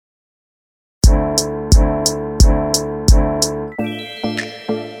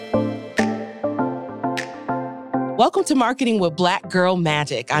Welcome to Marketing with Black Girl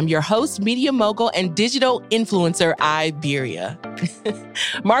Magic. I'm your host, media mogul, and digital influencer, Iberia.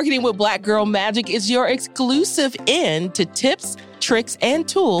 Marketing with Black Girl Magic is your exclusive in to tips, tricks, and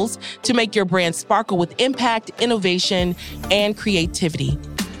tools to make your brand sparkle with impact, innovation, and creativity.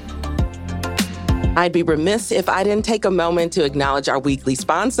 I'd be remiss if I didn't take a moment to acknowledge our weekly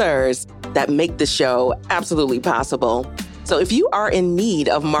sponsors that make the show absolutely possible. So if you are in need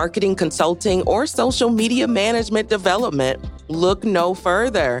of marketing consulting or social media management development, look no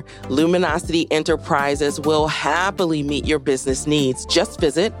further. Luminosity Enterprises will happily meet your business needs. Just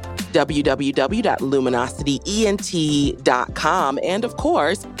visit www.luminosityent.com. And of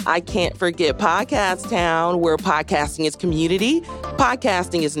course, I can't forget Podcast Town, where podcasting is community,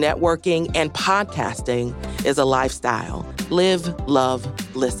 podcasting is networking, and podcasting is a lifestyle. Live, love,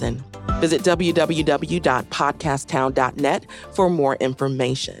 listen. Visit www.podcasttown.net for more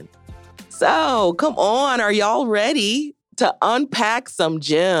information. So, come on, are y'all ready to unpack some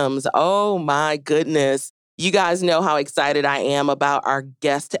gems? Oh my goodness. You guys know how excited I am about our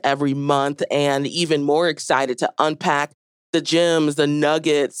guest every month, and even more excited to unpack the gems, the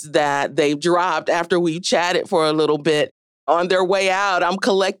nuggets that they've dropped after we chatted for a little bit. On their way out, I'm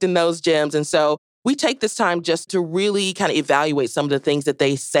collecting those gems. And so we take this time just to really kind of evaluate some of the things that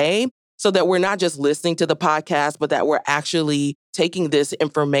they say, so that we're not just listening to the podcast, but that we're actually taking this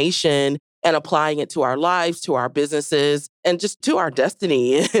information and applying it to our lives, to our businesses, and just to our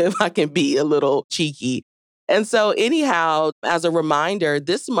destiny, if I can be a little cheeky. And so anyhow, as a reminder,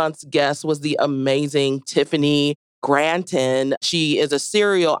 this month's guest was the amazing Tiffany Granton. She is a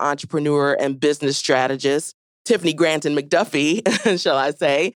serial entrepreneur and business strategist. Tiffany Granton McDuffie, shall I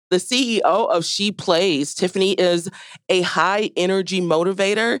say, the CEO of She Plays. Tiffany is a high energy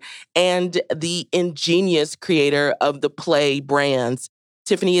motivator and the ingenious creator of the Play brands.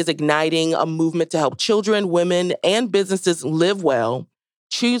 Tiffany is igniting a movement to help children, women, and businesses live well,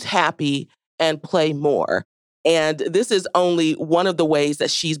 choose happy, and play more. And this is only one of the ways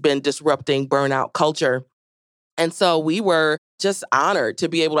that she's been disrupting burnout culture. And so we were just honored to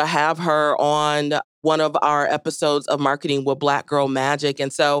be able to have her on one of our episodes of Marketing with Black Girl Magic.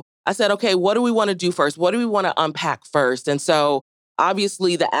 And so I said, okay, what do we want to do first? What do we want to unpack first? And so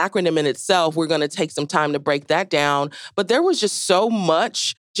obviously the acronym in itself, we're going to take some time to break that down. But there was just so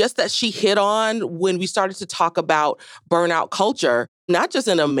much just that she hit on when we started to talk about burnout culture, not just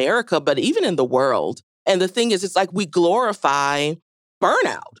in America, but even in the world. And the thing is, it's like we glorify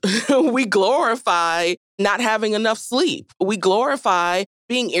burnout. We glorify not having enough sleep. We glorify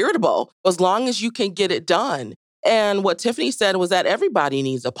being irritable as long as you can get it done. And what Tiffany said was that everybody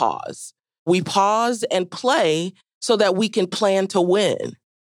needs a pause. We pause and play so that we can plan to win.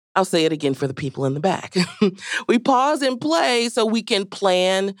 I'll say it again for the people in the back. We pause and play so we can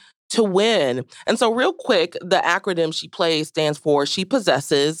plan to win. And so real quick, the acronym She Plays stands for She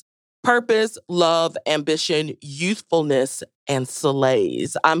Possesses Purpose, Love, Ambition, Youthfulness, and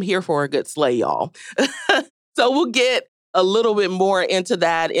Slays. I'm here for a good slay, y'all. So we'll get a little bit more into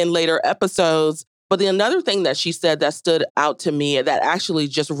that in later episodes. But the another thing that she said that stood out to me that actually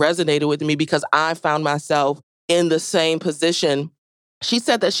just resonated with me because I found myself in the same position. She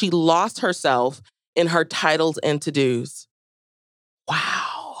said that she lost herself in her titles and to-dos.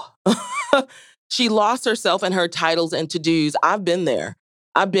 Wow. She lost herself in her titles and to-dos. I've been there.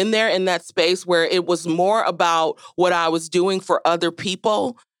 I've been there in that space where it was more about what I was doing for other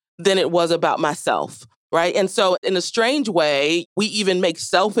people than it was about myself, right? And so in a strange way, we even make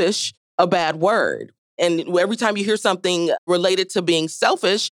selfish a bad word. And every time you hear something related to being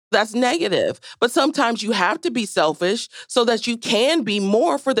selfish, that's negative. But sometimes you have to be selfish so that you can be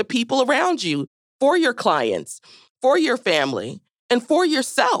more for the people around you, for your clients, for your family, and for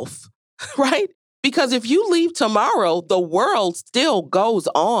yourself, right? Because if you leave tomorrow, the world still goes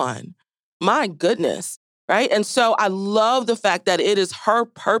on. My goodness, right? And so I love the fact that it is her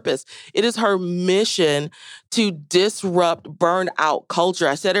purpose. It is her mission to disrupt burnout culture.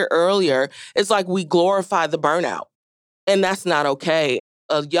 I said it earlier. It's like we glorify the burnout, and that's not okay.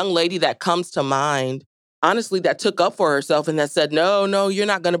 A young lady that comes to mind, honestly, that took up for herself and that said, no, you're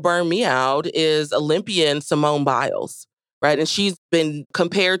not going to burn me out, is Olympian Simone Biles. Right. And she's been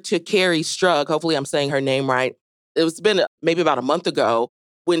compared to Carrie Strug. Hopefully I'm saying her name right. It's been maybe about a month ago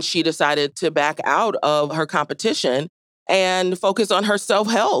when she decided to back out of her competition and focus on her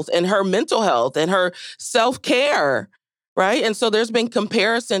self-health and her mental health and her self-care. Right. And so there's been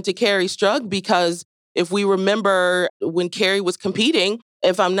comparison to Carrie Strug because if we remember when Carrie was competing,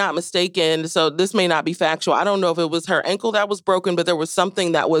 if I'm not mistaken, so this may not be factual. I don't know if it was her ankle that was broken, but there was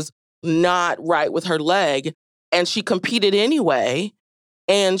something that was not right with her leg. And she competed anyway,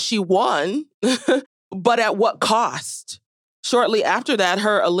 and she won. but at what cost? Shortly after that,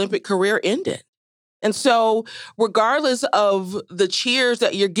 her Olympic career ended. And so regardless of the cheers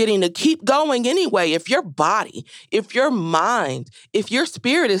that you're getting to keep going anyway, if your body, if your mind, if your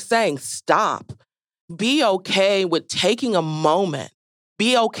spirit is saying stop, be okay with taking a moment.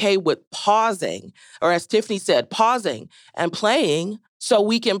 Be okay with pausing, or as Tiffany said, pausing and playing so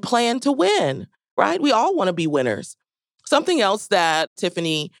we can plan to win, right? We all want to be winners. Something else that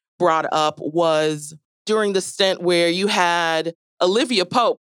Tiffany brought up was during the stint where you had Olivia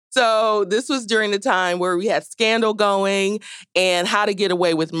Pope. So this was during the time where we had Scandal going and How to Get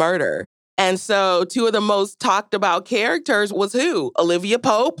Away with Murder. And so two of the most talked about characters was who? Olivia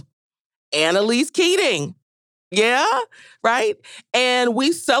Pope, Annalise Keating. Yeah, right? And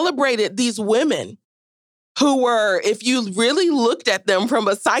we celebrated these women who were, if you really looked at them from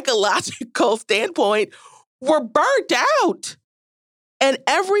a psychological standpoint, were burnt out. And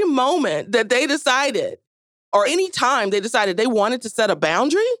every moment that they decided, or any time they decided they wanted to set a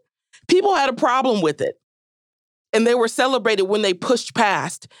boundary, people had a problem with it. And they were celebrated when they pushed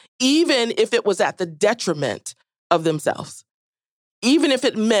past, even if it was at the detriment of themselves. Even if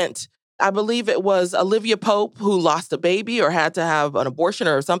it meant, I believe it was Olivia Pope who lost a baby or had to have an abortion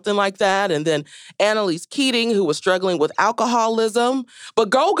or something like that. And then Annalise Keating, who was struggling with alcoholism.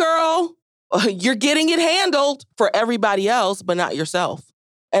 But go, girl, you're getting it handled for everybody else, but not yourself.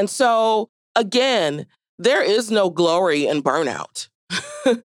 And so, again, there is no glory in burnout.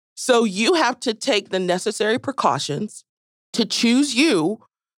 So you have to take the necessary precautions to choose you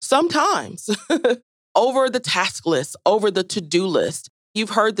sometimes over the task list, over the to-do list.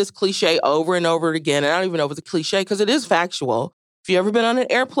 You've heard this cliche over and over again, and I don't even know if it's a cliche because it is factual. If you've ever been on an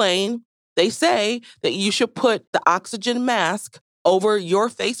airplane, they say that you should put the oxygen mask over your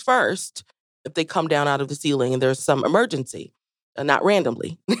face first if they come down out of the ceiling and there's some emergency, not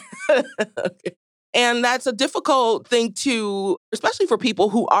randomly. Okay. And that's a difficult thing to, especially for people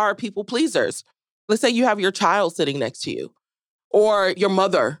who are people pleasers. Let's say you have your child sitting next to you or your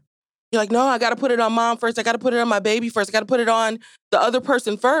mother. You're like, no, I got to put it on mom first. I got to put it on my baby first. I got to put it on the other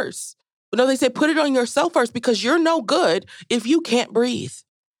person first. But no, they say put it on yourself first because you're no good if you can't breathe.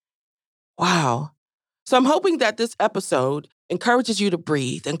 Wow. So I'm hoping that this episode encourages you to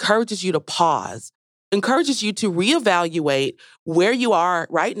breathe, encourages you to pause, encourages you to reevaluate where you are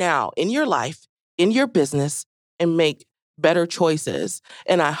right now in your life, in your business, and make better choices.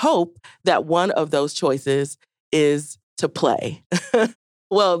 And I hope that one of those choices is to play.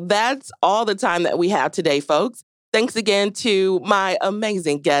 Well, that's all the time that we have today, folks. Thanks again to my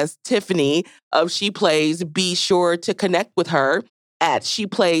amazing guest, Tiffany of She Plays. Be sure to connect with her at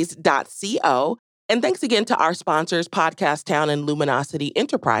sheplays.co. And thanks again to our sponsors, Podcast Town and Luminosity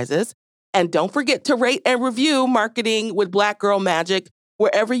Enterprises. And don't forget to rate and review Marketing with Black Girl Magic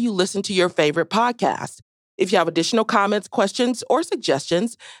wherever you listen to your favorite podcast. If you have additional comments, questions, or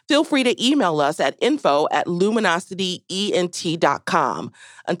suggestions, feel free to email us at info@luminosityent.com.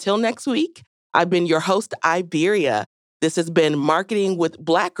 Until next week, I've been your host, Iberia. This has been Marketing with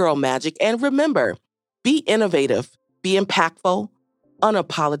Black Girl Magic. And remember, be innovative, be impactful,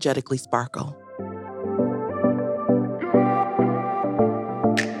 unapologetically sparkle.